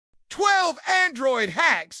12 Android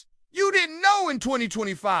hacks you didn't know in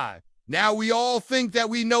 2025. Now we all think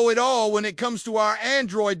that we know it all when it comes to our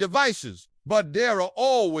Android devices, but there are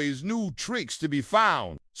always new tricks to be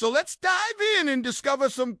found. So let's dive in and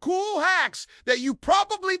discover some cool hacks that you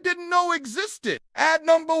probably didn't know existed. At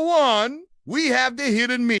number 1, we have the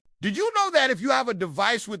hidden menu. Did you know that if you have a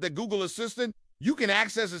device with the Google Assistant, you can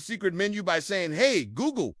access a secret menu by saying, "Hey,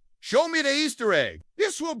 Google, show me the Easter egg."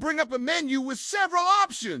 This will bring up a menu with several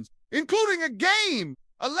options, including a game,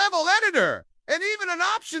 a level editor, and even an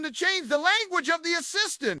option to change the language of the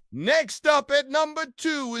assistant. Next up at number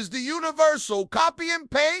 2 is the universal copy and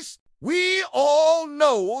paste. We all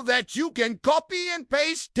know that you can copy and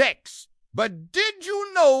paste text, but did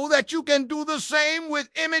you know that you can do the same with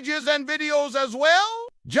images and videos as well?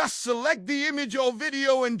 Just select the image or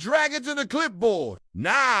video and drag it to the clipboard.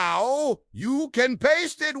 Now, you can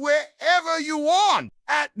paste it wherever you want.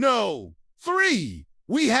 At no. 3,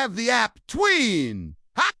 we have the app Twin.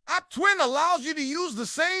 App Twin allows you to use the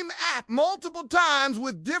same app multiple times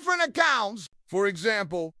with different accounts. For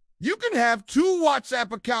example, you can have 2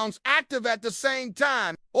 WhatsApp accounts active at the same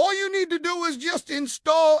time. All you need to do is just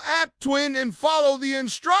install App Twin and follow the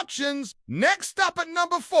instructions. Next up at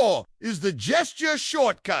number 4 is the gesture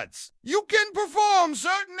shortcuts. You can perform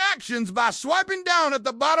certain actions by swiping down at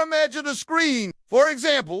the bottom edge of the screen. For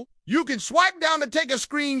example, you can swipe down to take a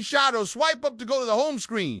screenshot or swipe up to go to the home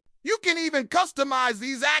screen. You can even customize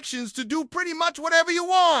these actions to do pretty much whatever you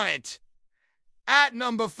want. At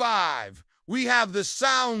number 5, we have the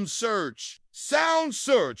sound search. Sound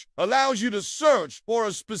search allows you to search for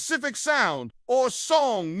a specific sound or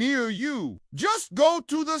song near you. Just go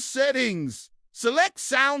to the settings, select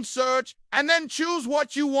sound search, and then choose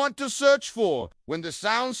what you want to search for. When the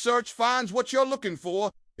sound search finds what you're looking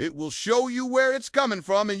for, it will show you where it's coming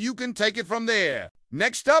from and you can take it from there.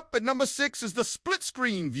 Next up at number 6 is the split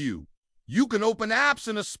screen view. You can open apps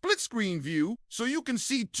in a split screen view so you can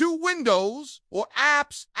see 2 windows or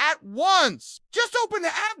apps at once. Just open the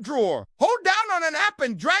app drawer, hold down on an app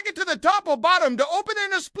and drag it to the top or bottom to open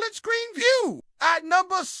in a split screen view. At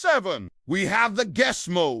number 7, we have the guest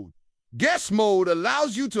mode. Guest mode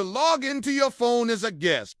allows you to log into your phone as a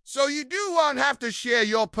guest, so you won't have to share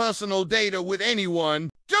your personal data with anyone.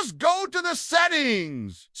 Just go to the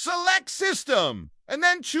settings, select system, and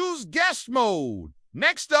then choose guest mode.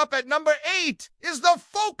 Next up at number 8 is the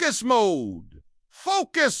focus mode.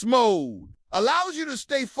 Focus mode allows you to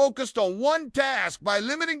stay focused on one task by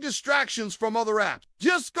limiting distractions from other apps.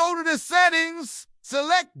 Just go to the settings,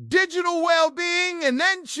 select digital well-being, and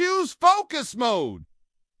then choose focus mode.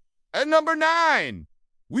 At number 9,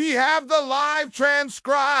 we have the live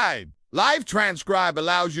transcribe. Live transcribe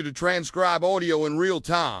allows you to transcribe audio in real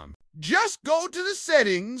time. Just go to the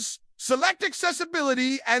settings, select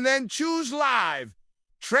accessibility, and then choose live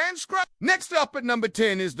transcribe. Next up at number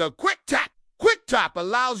 10 is the quick tap. Quick tap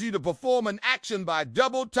allows you to perform an action by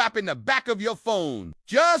double tapping the back of your phone.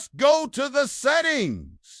 Just go to the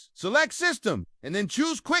settings, select system, and then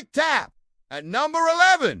choose quick tap. At number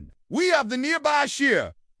 11, we have the nearby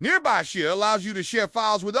share. Nearby share allows you to share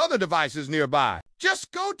files with other devices nearby.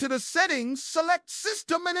 Just go to the settings, select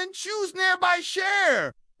system, and then choose nearby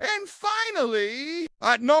share. And finally,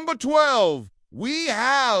 at number 12, we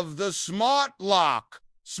have the smart lock.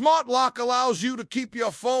 Smart lock allows you to keep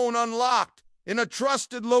your phone unlocked in a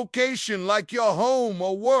trusted location like your home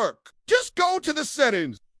or work. Just go to the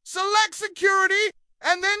settings, select security,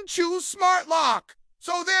 and then choose smart lock.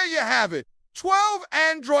 So there you have it. 12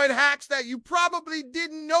 Android hacks that you probably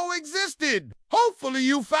didn't know existed. Hopefully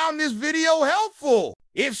you found this video helpful.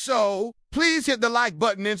 If so, please hit the like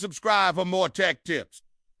button and subscribe for more tech tips.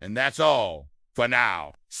 And that's all for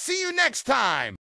now. See you next time.